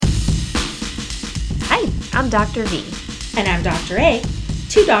I'm Dr. V. And I'm Dr. A,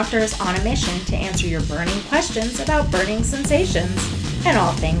 two doctors on a mission to answer your burning questions about burning sensations and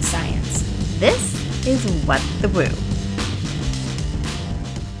all things science. This is What the Woo.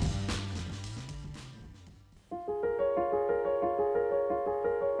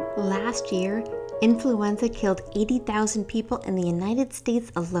 Last year, influenza killed 80,000 people in the United States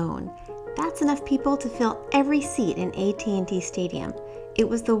alone. That's enough people to fill every seat in AT&T Stadium. It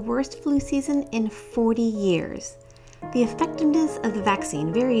was the worst flu season in 40 years. The effectiveness of the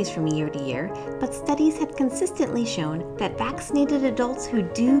vaccine varies from year to year, but studies have consistently shown that vaccinated adults who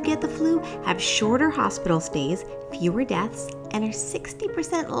do get the flu have shorter hospital stays, fewer deaths, and are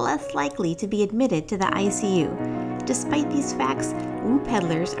 60% less likely to be admitted to the ICU. Despite these facts, woo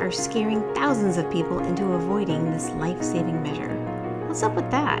peddlers are scaring thousands of people into avoiding this life-saving measure. What's up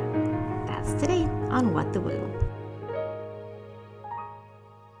with that? That's today on What the Woo.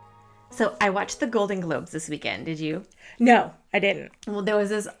 So I watched the Golden Globes this weekend. Did you? No, I didn't. Well, there was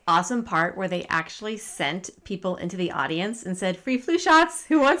this awesome part where they actually sent people into the audience and said, "Free flu shots.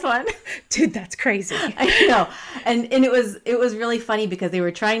 Who wants one?" Dude, that's crazy. I know. And it was really funny because they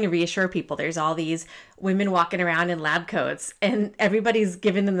were trying to reassure people. There's all these women walking around in lab coats and everybody's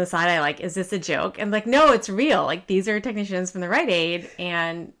giving them the side eye like, "Is this a joke?" And like, no, it's real. Like, these are technicians from the Rite Aid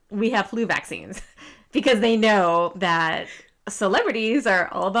and we have flu vaccines because they know that celebrities are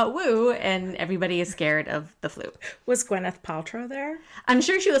all about woo and everybody is scared of the flu. Was Gwyneth Paltrow there? I'm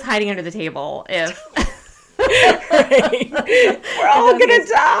sure she was hiding under the table if... Right. We're all gonna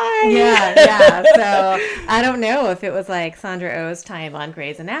die. Yeah. So I don't know if it was like Sandra Oh's time on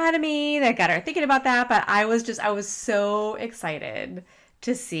Grey's Anatomy that got her thinking about that, but I was so excited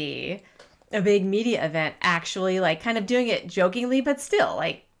to see a big media event actually like kind of doing it jokingly, but still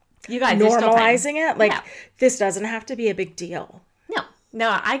like, you guys normalizing it. Like, yeah. This doesn't have to be a big deal.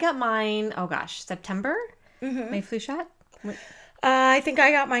 No, I got mine, September, my flu shot. I think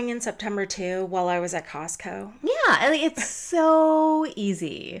I got mine in September too while I was at Costco. Yeah, it's so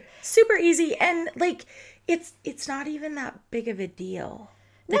easy. Super easy. And like, it's not even that big of a deal.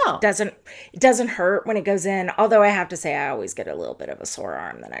 No. It doesn't hurt when it goes in. Although I have to say I always get a little bit of a sore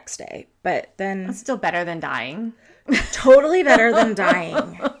arm the next day. But then... It's still better than dying. Totally better than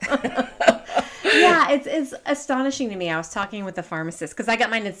dying. Yeah, it's astonishing to me. I was talking with the pharmacist because I got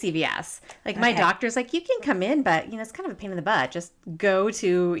mine at CVS. Like, my doctor's like, you can come in, but, it's kind of a pain in the butt. Just go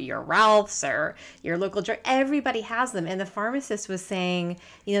to your Ralph's or your local drug. Everybody has them. And the pharmacist was saying,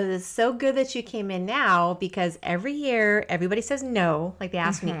 this is so good that you came in now because every year everybody says no. Like, they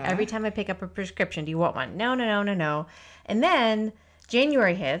ask me every time I pick up a prescription, do you want one? No. And then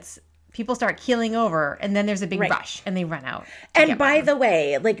January hits. People start keeling over, and then there's a big rush, and they run out. And by the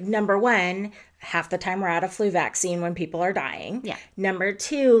way, like, number one, half the time we're out of flu vaccine when people are dying. Yeah. Number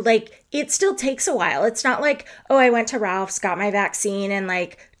two, like, it still takes a while. It's not like, oh, I went to Ralph's, got my vaccine, and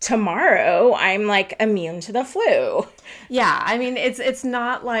like tomorrow I'm like immune to the flu. Yeah, I mean, it's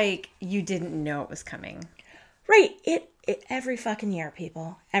not like you didn't know it was coming. Right. It every fucking year,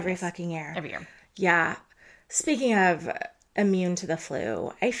 people. Every fucking year. Every year. Yeah. Speaking of immune to the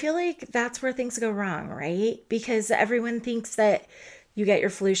flu, I feel like that's where things go wrong, right? Because everyone thinks that you get your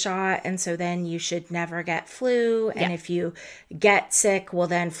flu shot and so then you should never get flu. And if you get sick, well,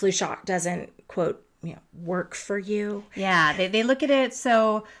 then flu shot doesn't, quote, work for you. Yeah, they look at it.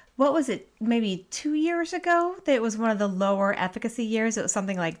 So what was it? Maybe 2 years ago that it was one of the lower efficacy years. It was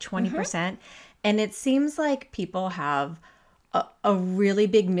something like 20%. And it seems like people have a really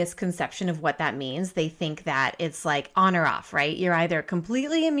big misconception of what that means. They think that it's like on or off, right? You're either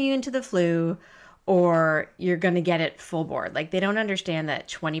completely immune to the flu or you're going to get it full board. Like, they don't understand that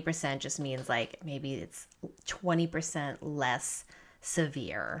 20% just means like maybe it's 20% less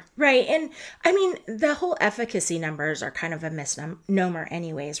severe. Right. And I mean, the whole efficacy numbers are kind of a misnomer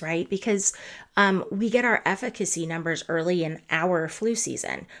anyways, right? Because we get our efficacy numbers early in our flu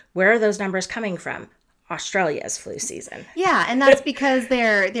season. Where are those numbers coming from? Australia's flu season. Yeah, and that's because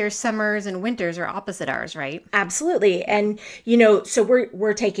their summers and winters are opposite ours, right? Absolutely. And so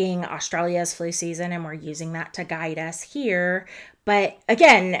we're taking Australia's flu season and we're using that to guide us here. But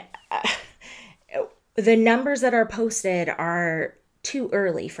again, the numbers that are posted are too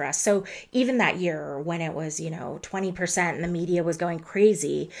early for us. So even that year when it was, 20% and the media was going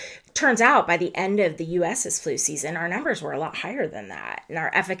crazy, turns out by the end of the US's flu season, our numbers were a lot higher than that. And our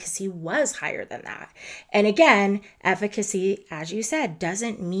efficacy was higher than that. And again, efficacy, as you said,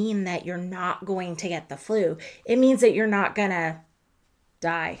 doesn't mean that you're not going to get the flu. It means that you're not going to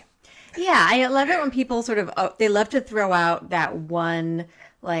die. Yeah, I love it when people they love to throw out that one,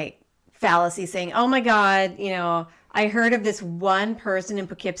 like, fallacy saying, oh my God, I heard of this one person in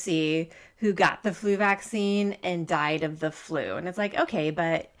Poughkeepsie who got the flu vaccine and died of the flu. And it's like, okay,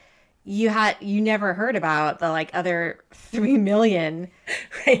 but you never heard about the like other 3 million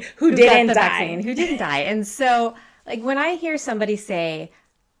right, who didn't die. Vaccine, who didn't die. And so like when I hear somebody say,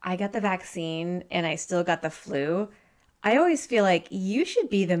 I got the vaccine and I still got the flu, I always feel like you should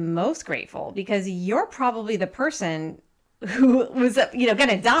be the most grateful because you're probably the person who was,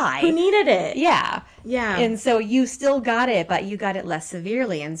 gonna die. Who needed it. Yeah. Yeah. And so you still got it, but you got it less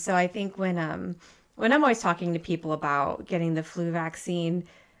severely. And so I think when I'm always talking to people about getting the flu vaccine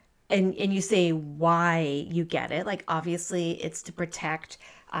and you say why you get it, like obviously it's to protect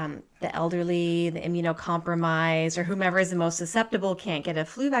the elderly, the immunocompromised, or whomever is the most susceptible can't get a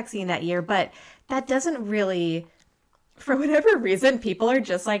flu vaccine that year. But that doesn't really, for whatever reason, people are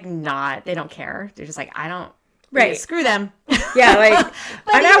just like they don't care. They're just like, I don't. Right. Screw them. Yeah, like,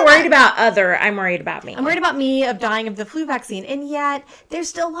 I'm not worried about I'm worried about me. I'm worried about me of dying of the flu vaccine. And yet, there's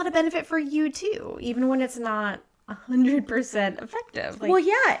still a lot of benefit for you, too, even when it's not 100% effective. Well,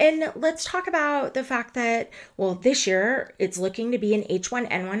 yeah, and let's talk about the fact that, this year, it's looking to be an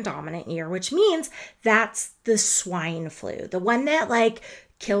H1N1 dominant year, which means that's the swine flu, the one that, like,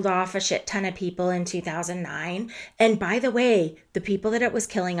 killed off a shit ton of people in 2009. And by the way, the people that it was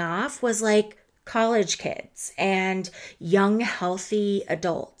killing off was, like, college kids and young, healthy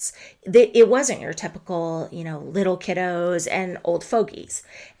adults. It wasn't your typical, little kiddos and old fogies.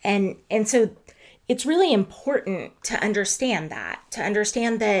 And so it's really important to understand that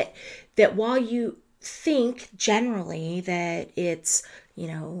while you think generally that it's,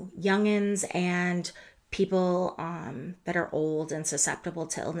 youngins and people that are old and susceptible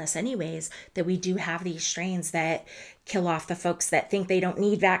to illness anyways, that we do have these strains that kill off the folks that think they don't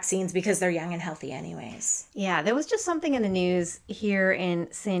need vaccines because they're young and healthy anyways. Yeah, there was just something in the news here in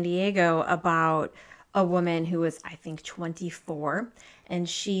San Diego about a woman who was, I think, 24, and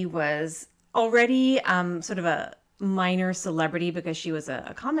she was already sort of a minor celebrity because she was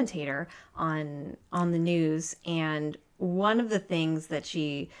a commentator on the news. And one of the things that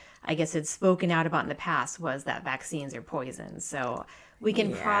she, I guess, had spoken out about in the past was that vaccines are poison. So we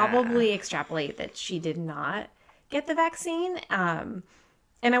can probably extrapolate that she did not get the vaccine. And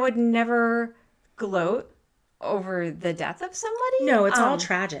I would never gloat over the death of somebody. No, it's all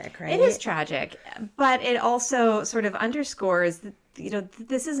tragic, right? It is tragic, but it also sort of underscores that,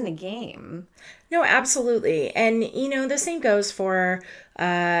 this isn't a game. No, absolutely. And, the same goes for,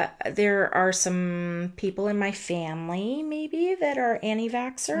 there are some people in my family maybe that are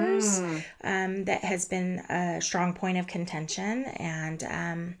anti-vaxxers. That has been a strong point of contention.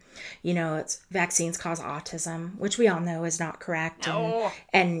 And, it's vaccines cause autism, which we all know is not correct. No.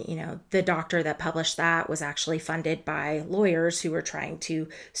 And, the doctor that published that was actually funded by lawyers who were trying to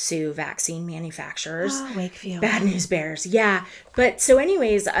sue vaccine manufacturers. Oh, Wakefield. Bad news bears. Yeah. But so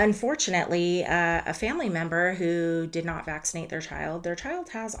anyways, unfortunately, a family member who did not vaccinate their child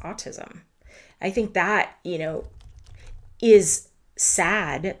has autism. I think that, is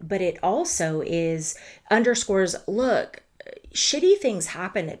sad, but it also underscores, look, shitty things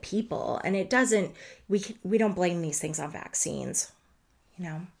happen to people, and we don't blame these things on vaccines,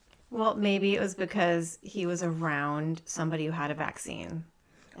 Well, maybe it was because he was around somebody who had a vaccine,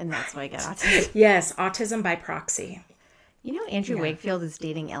 and that's why he got autism. Yes, autism by proxy. Andrew Wakefield is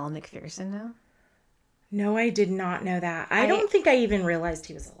dating Ellen McPherson now? No, I did not know that. I don't think I even realized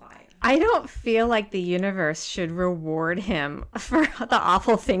he was alive. I don't feel like the universe should reward him for the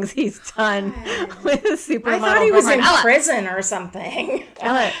awful things he's done with a supermodel. I thought he was in prison or something.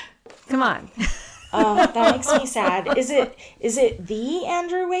 Ella, come on. Oh, that makes me sad. Is it the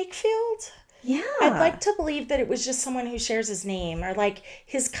Andrew Wakefield? Yeah. I'd like to believe that it was just someone who shares his name, or like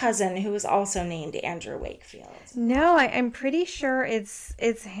his cousin who was also named Andrew Wakefield. No, I'm pretty sure it's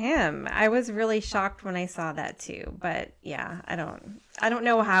him. I was really shocked when I saw that too. But yeah, I don't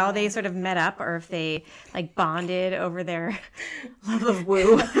know how they sort of met up, or if they like bonded over their love of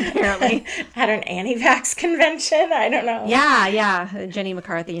woo, apparently. At an anti-vax convention? I don't know. Yeah. Jenny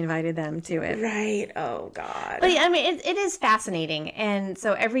McCarthy invited them to it. Right. Oh, God. But I mean, it is fascinating. And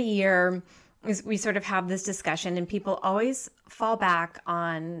so every year we sort of have this discussion, and people always fall back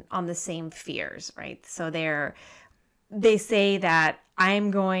on the same fears, right? So they say that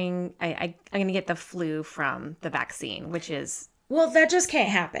I'm going to get the flu from the vaccine, which is... Well, that just can't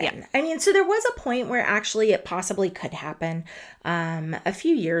happen. Yeah. I mean, so there was a point where actually it possibly could happen. A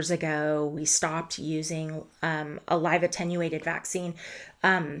few years ago, we stopped using a live attenuated vaccine.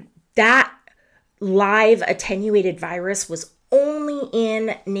 That live attenuated virus was only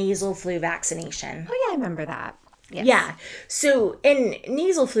in nasal flu vaccination. Oh, yeah, I remember that. Yes. Yeah. So, and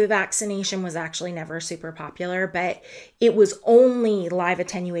nasal flu vaccination was actually never super popular, but it was only live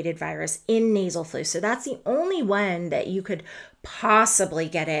attenuated virus in nasal flu. So that's the only one that you could possibly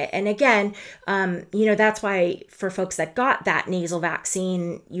get it. And again, that's why for folks that got that nasal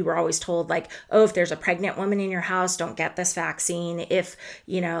vaccine, you were always told like, oh, if there's a pregnant woman in your house, don't get this vaccine. If,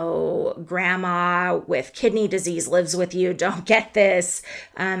 grandma with kidney disease lives with you, don't get this.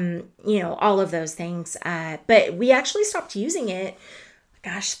 All of those things. But we actually stopped using it,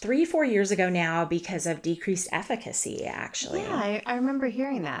 3-4 years ago now because of decreased efficacy, actually. Yeah, I remember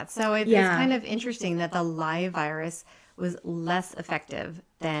hearing that. So it's kind of interesting that the live virus was less effective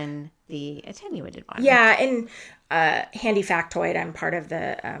than the attenuated one. Yeah, and handy factoid, I'm part of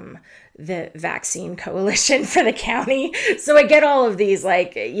the vaccine coalition for the county. So I get all of these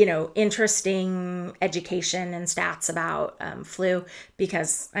interesting education and stats about flu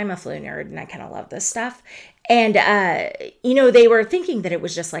because I'm a flu nerd and I kind of love this stuff. And, they were thinking that it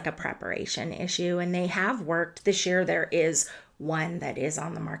was just like a preparation issue, and they have worked. This year there is one that is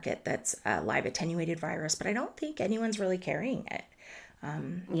on the market that's a live attenuated virus, but I don't think anyone's really carrying it.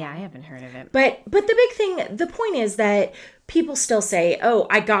 I haven't heard of it. But the point is that people still say, oh,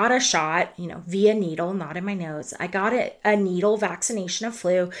 I got a shot, via needle, not in my nose. I got a needle vaccination of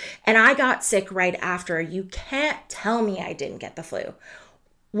flu, and I got sick right after. You can't tell me I didn't get the flu.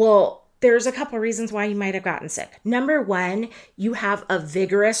 Well, there's a couple of reasons why you might have gotten sick. Number one, you have a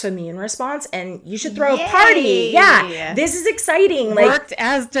vigorous immune response and you should throw a party. Yeah, this is exciting. Worked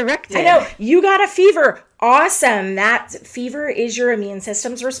as directed. I know. You got a fever. Awesome. That fever is your immune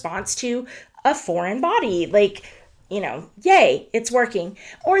system's response to a foreign body. Yay, it's working.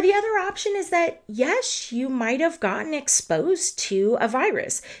 Or the other option is that, yes, you might have gotten exposed to a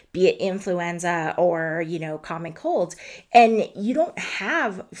virus, be it influenza or, common colds, and you don't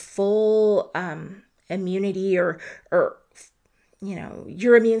have full immunity or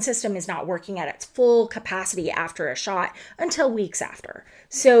your immune system is not working at its full capacity after a shot until weeks after.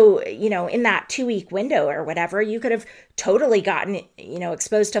 So, in that 2-week window or whatever, you could have totally gotten,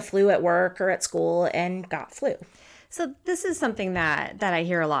 exposed to flu at work or at school and got flu. So this is something that I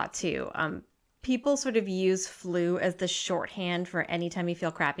hear a lot too. People sort of use flu as the shorthand for anytime you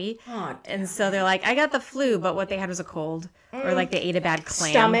feel crappy. And so they're like, I got the flu, but what they had was a cold or like they ate a bad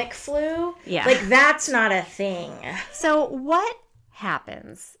clam. Stomach flu? Yeah. That's not a thing. So what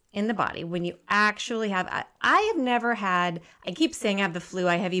happens in the body when you actually have, I have never had, I keep saying I have the flu,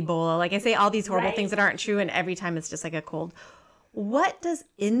 I have Ebola. I say all these horrible things that aren't true, and every time it's just like a cold. What does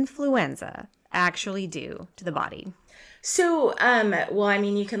influenza actually do to the body? So,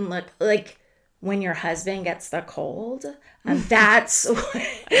 you can look when your husband gets the cold, that's the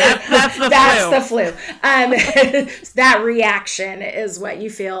flu. That reaction is what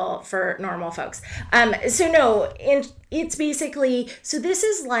you feel for normal folks. It's basically, so this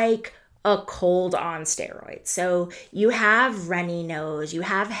is like a cold on steroids. So you have runny nose, you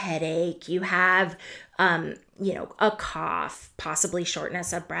have headache, you have, a cough, possibly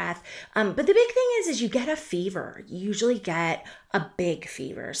shortness of breath. But the big thing is you get a fever. You usually get a big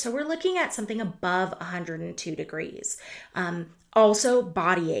fever. So we're looking at something above 102 degrees. Also,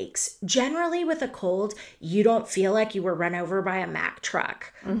 body aches. Generally, with a cold, you don't feel like you were run over by a Mack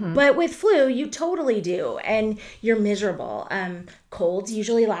truck. Mm-hmm. But with flu, you totally do, and you're miserable. Colds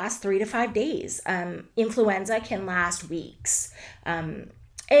usually last 3 to 5 days. Influenza can last weeks. And,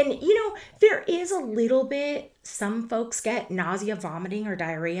 there is a little bit, some folks get nausea, vomiting, or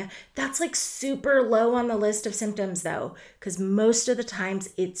diarrhea. That's super low on the list of symptoms, though, because most of the times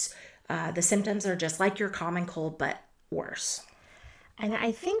it's the symptoms are just like your common cold, but worse. And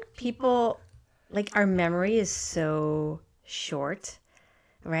I think people, our memory is so short,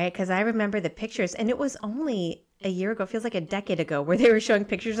 right? Because I remember the pictures, and it was only a year ago, feels like a decade ago, where they were showing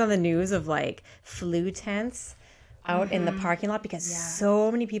pictures on the news of flu tents out in the parking lot because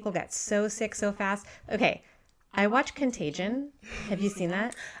so many people got so sick so fast. Okay, I watched Contagion. Have you seen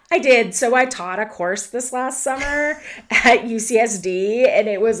that? I did. So I taught a course this last summer at UCSD, and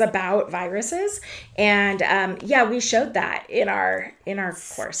it was about viruses. And we showed that in our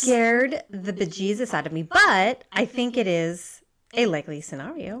course. Scared the bejesus out of me, but I think it is a likely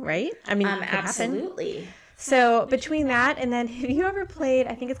scenario, right? I mean, absolutely. Happen. So between that and then, have you ever played,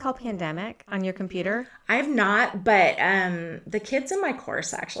 I think it's called Pandemic on your computer? I have not, but the kids in my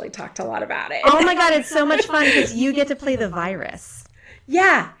course actually talked a lot about it. Oh my God, it's so much fun because you get to play the virus.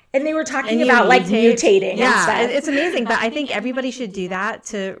 Yeah. And they were talking about mutating. Yeah, and stuff. It's amazing. But I think everybody should do that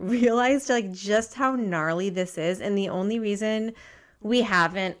to realize just how gnarly this is. And the only reason we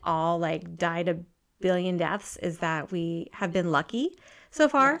haven't all died a billion deaths is that we have been lucky so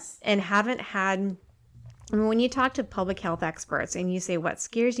far and haven't had I mean, when you talk to public health experts and you say, what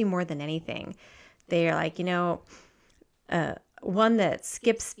scares you more than anything? They're like, one that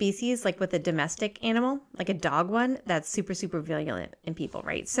skips species, like with a domestic animal, like a dog one, that's super, super virulent in people,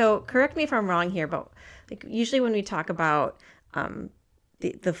 right? So correct me if I'm wrong here, but like usually when we talk about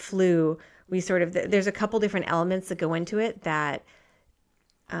the flu, we sort of, there's a couple different elements that go into it that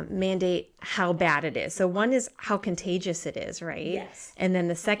mandate how bad it is. So one is how contagious it is, right? Yes. And then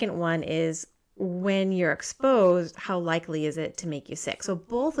the second one is when you're exposed, how likely is it to make you sick? So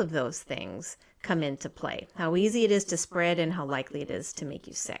both of those things come into play. How easy it is to spread and how likely it is to make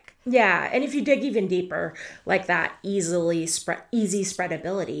you sick. Yeah, and if you dig even deeper, like that easy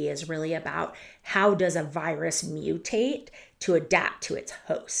spreadability is really about how does a virus mutate to adapt to its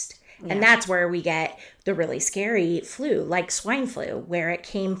host. Yeah. And that's where we get the really scary flu, like swine flu, where it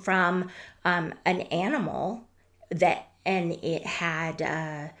came from an animal and it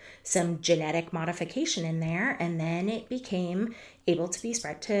had some genetic modification in there, and then it became able to be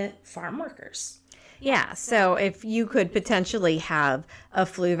spread to farm workers. Yeah, so if you could potentially have a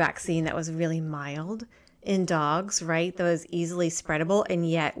flu vaccine that was really mild in dogs, right, that was easily spreadable, and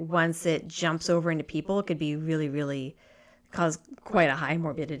yet once it jumps over into people, it could be really, really cause quite a high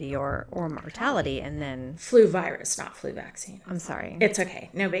morbidity or mortality. And then flu virus, not flu vaccine. I'm sorry. It's okay.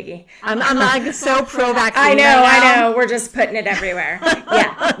 No biggie. I'm like so pro vaccine. I know. We're just putting it everywhere.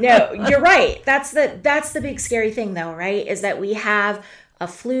 Yeah. No, you're right. That's the big scary thing though, right? Is that we have a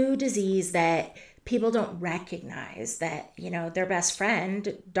flu disease that people don't recognize, that, their best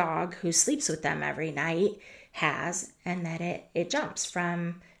friend, dog who sleeps with them every night, has, and that it jumps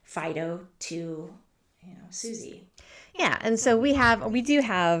from Fido to, Susie. Yeah, and so we do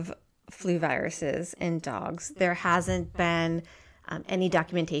have flu viruses in dogs. There hasn't been any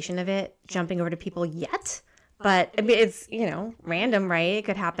documentation of it jumping over to people yet, but I mean, it's random, right? It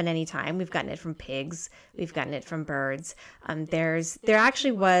could happen anytime. We've gotten it from pigs, we've gotten it from birds. There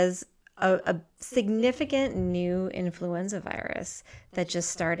actually was a significant new influenza virus that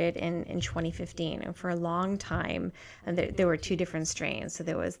just started in 2015, and for a long time, and there were two different strains. So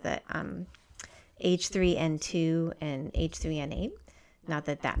there was the H3N2 and H3N8. Not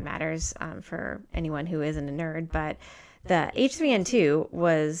that matters for anyone who isn't a nerd, but the H3N2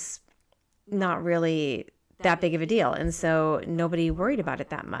 was not really that big of a deal, and so nobody worried about it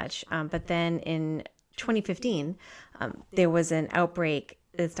that much. But then in 2015, there was an outbreak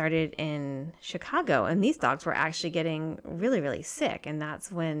that started in Chicago, and these dogs were actually getting really, really sick, and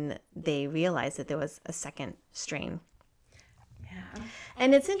that's when they realized that there was a second strain. Yeah.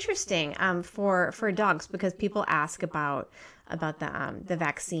 And it's interesting for dogs, because people ask about the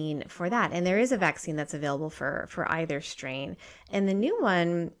vaccine for that, and there is a vaccine that's available for either strain. And the new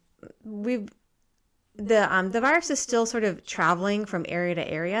one, the virus is still sort of traveling from area to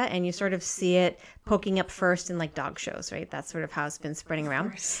area, and you sort of see it poking up first in like dog shows, right? That's sort of how it's been spreading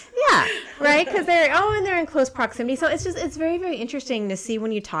around. Yeah, right? Because they're in close proximity. So it's very, very interesting to see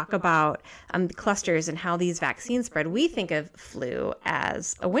when you talk about clusters and how these vaccines spread. We think of flu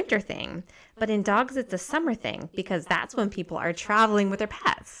as a winter thing, but in dogs it's a summer thing, because that's when people are traveling with their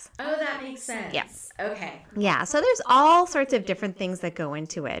pets. Oh, that makes sense. Yeah. Okay. Yeah, so there's all sorts of different things that go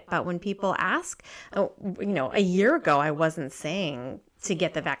into it. But when people ask, a year ago I wasn't saying to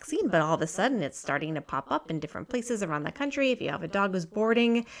get the vaccine, but all of a sudden it's starting to pop up in different places around the country. If you have a dog who's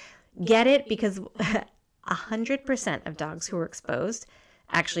boarding, get it, because 100% of dogs who are exposed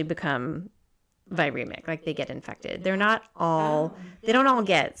actually become viremic, like they get infected. They don't all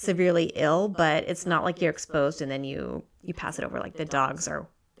get severely ill, but it's not like you're exposed and then you pass it over. Like the dogs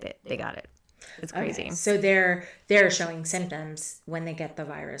they got it. It's crazy. Okay. So they're showing symptoms when they get the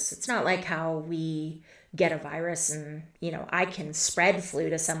virus. It's not like how we get a virus and, I can spread flu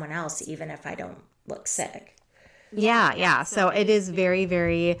to someone else even if I don't look sick. Yeah. So it is very,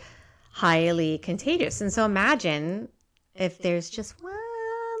 very highly contagious. And so imagine if there's just one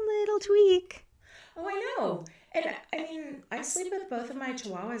little tweak. Oh, I know. And I mean, I sleep with both of my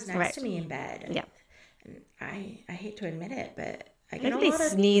chihuahuas next to me in bed. Yeah. And I hate to admit it, but they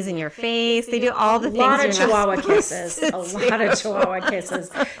sneeze in your face. They do all the things. A lot of chihuahua kisses. A lot of chihuahua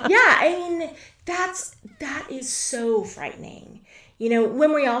kisses. Yeah, I mean, that is so frightening.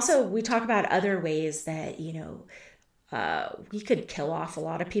 When we talk about other ways that, we could kill off a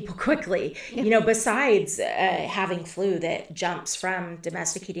lot of people quickly. Yeah. Besides having flu that jumps from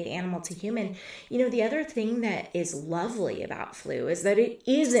domesticated animal to human, the other thing that is lovely about flu is that it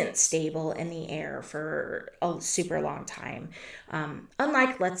isn't stable in the air for a super long time.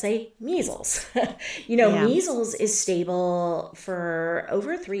 Unlike, let's say, measles. Measles is stable for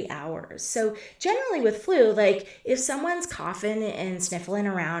over 3 hours. So generally with flu, like if someone's coughing and sniffling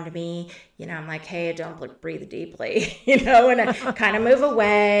around me, I'm like, hey, don't breathe deeply, and I kind of move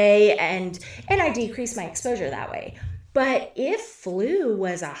away and I decrease my exposure that way. But if flu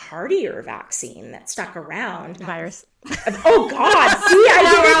was a hardier vaccine that stuck around. Virus. Oh, God. See,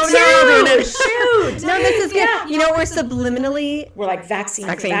 I did it too. Shoot. No, this is good. Yeah. We're subliminally. We're like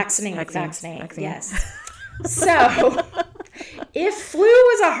vaccinate. Yes. So if flu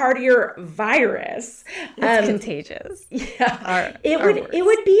was a hardier virus, it's contagious. Yeah, it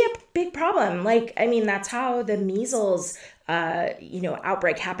would be a big problem. That's how the measles,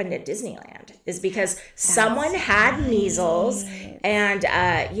 outbreak happened at Disneyland, is because someone had measles, and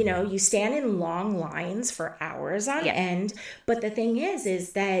you stand in long lines for hours on end. But the thing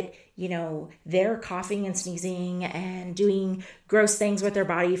is that they're coughing and sneezing and doing gross things with their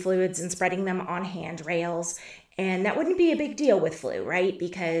body fluids and spreading them on handrails. And that wouldn't be a big deal with flu, right?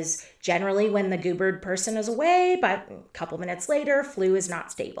 Because generally when the goobered person is away, but a couple minutes later, flu is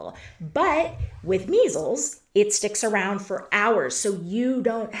not stable. But with measles, it sticks around for hours. So you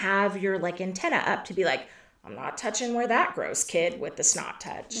don't have your antenna up to be like, I'm not touching where that gross kid with the snot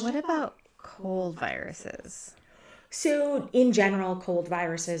touched. What about cold viruses? So in general, cold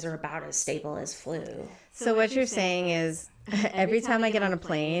viruses are about as stable as flu. So what you're saying is every time I get on a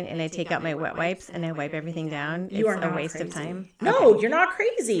plane and I take out my wet wipes and I wipe everything down, it's a waste of time? No, you're not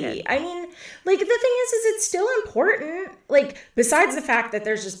crazy. Good. I mean, the thing is it's still important. Besides the fact that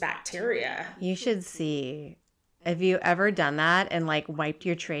there's just bacteria. You should see. Have you ever done that and wiped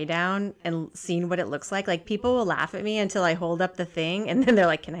your tray down and seen what it looks like? People will laugh at me until I hold up the thing and then they're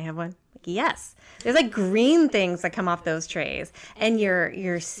like, can I have one? Yes. There's green things that come off those trays. And your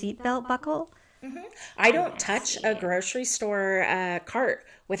seatbelt buckle. Mm-hmm. I don't touch a grocery store cart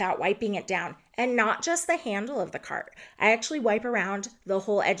without wiping it down. And not just the handle of the cart. I actually wipe around the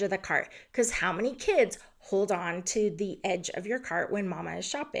whole edge of the cart. Because how many kids hold on to the edge of your cart when mama is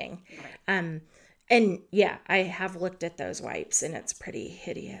shopping? Right. And yeah, I have looked at those wipes and it's pretty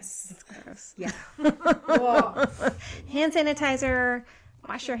hideous. It's gross. Yeah. Hand sanitizer,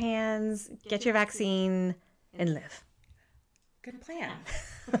 wash your hands, get your vaccine, and live. Good plan.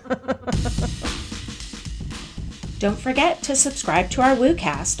 Don't forget to subscribe to our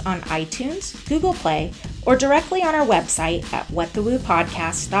WooCast on iTunes, Google Play, or directly on our website at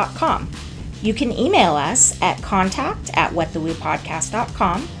whatthewoopodcast.com. You can email us at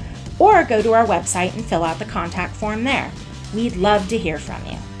contact@whatthewoopodcast.com or go to our website and fill out the contact form there. We'd love to hear from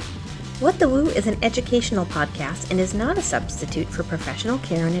you. What the Woo is an educational podcast and is not a substitute for professional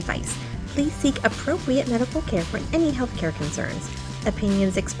care and advice. Please seek appropriate medical care for any healthcare concerns.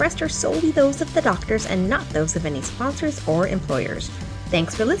 Opinions expressed are solely those of the doctors and not those of any sponsors or employers.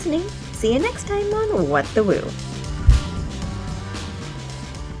 Thanks for listening. See you next time on What the Woo.